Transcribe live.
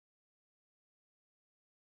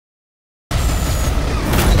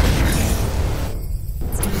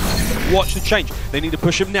watch the change. They need to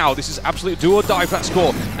push him now. This is absolute do or die for that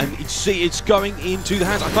score. And you see it's going into the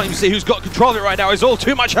hands. I can't even see who's got control of it right now. It's all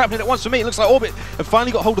too much happening at once for me. It looks like Orbit have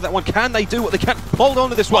finally got hold of that one. Can they do what they can? Hold on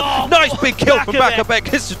to this one. Oh, nice big kill from Back.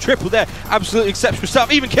 Gets a triple there. Absolutely exceptional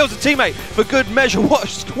stuff. Even kills a teammate for good measure. What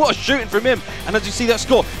a shooting from him. And as you see that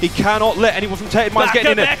score, he cannot let anyone from Tated Minds get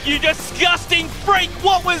in there. You disgusting freak!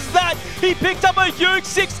 What was that? He picked up a huge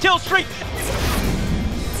 6-kill streak.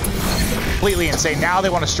 Completely insane. Now they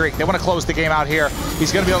want to streak. They want to close the game out here.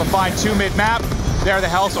 He's going to be able to find 2 mid-map. There the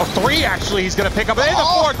health, or 3 actually. He's going to pick up. And the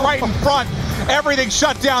 4th right in front. Everything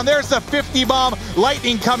shut down. There's the 50 bomb.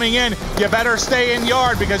 Lightning coming in. You better stay in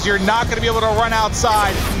yard because you're not going to be able to run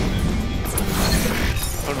outside.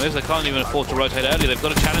 Problem is they can't even afford to rotate early. They've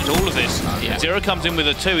got to challenge all of this. Yeah. Zero comes in with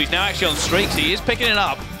a 2. He's now actually on streaks. He is picking it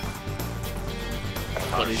up.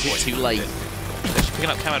 But is it too late? Just picking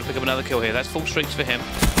up Camo to pick up another kill here. That's full streaks for him.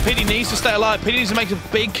 PD needs to stay alive. PD needs to make some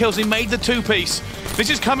big kills. He made the 2-piece. This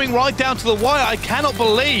is coming right down to the wire. I cannot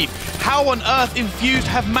believe how on earth Infused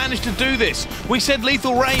have managed to do this. We said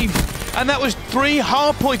lethal range, and that was 3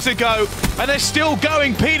 hardpoints ago, and they're still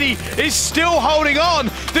going. PD is still holding on.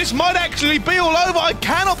 This might actually be all over. I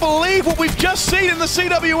cannot believe what we've just seen in the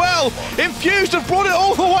CWL. Infused have brought it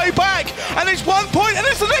all the way back, and it's 1 point, and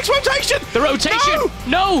it's the next rotation. The rotation.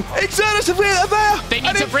 No. Exertus are there. They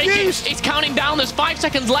need to break it. It's counting down. There's 5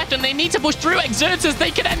 seconds left, and they need to push through. Exertus, they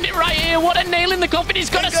can end it right here. What a nail in the coffin. He's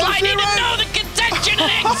got to slide in, and no, the contention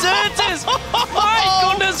and Exertus. My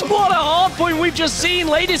goodness, what a hard point we've just seen,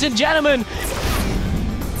 ladies and gentlemen.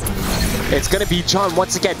 It's going to be John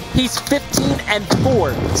once again. He's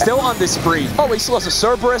 15-4, still on this spree. Oh, he still has a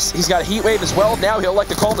Cerberus. He's got a Heat Wave as well. Now he'll like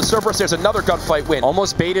to call the Cerberus. There's another gunfight win.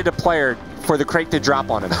 Almost baited a player for the crate to drop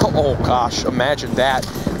on him. Oh gosh, imagine that.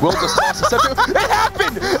 Will just toss us up. It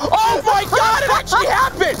happened! Oh my God, it actually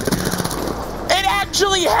happened! It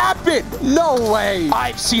actually happened! No way!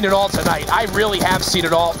 I've seen it all tonight. I really have seen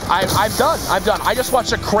it all. I'm done. I just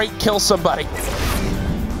watched a crate kill somebody.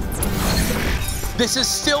 This is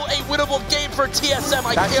still a winnable game for TSM.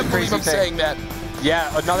 I can't believe I'm saying that.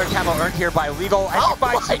 Yeah, another camo earned here by Legal. And he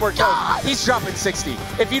finds some more kills. He's dropping 60.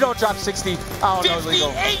 If you don't drop 60, I don't know,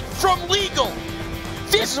 Legal. 58 from Legal.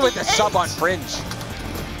 58. This is with the sub on Fringe.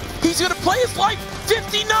 He's going to play his life.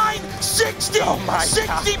 59, 60, oh my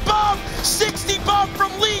 60 bomb, 60 bomb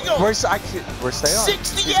from Legal. We're staying on.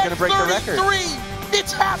 60 He's gonna break the record.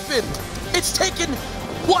 It's happened. It's taken,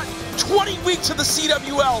 what, 20 weeks of the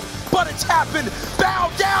CWL, but it's happened. Bow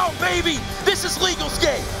down, baby. This is Legal's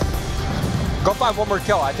game. Go find one more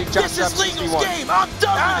kill. I think John This is Legal's game. I'm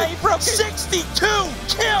done with it. 62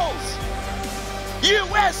 kills.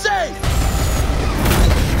 USA.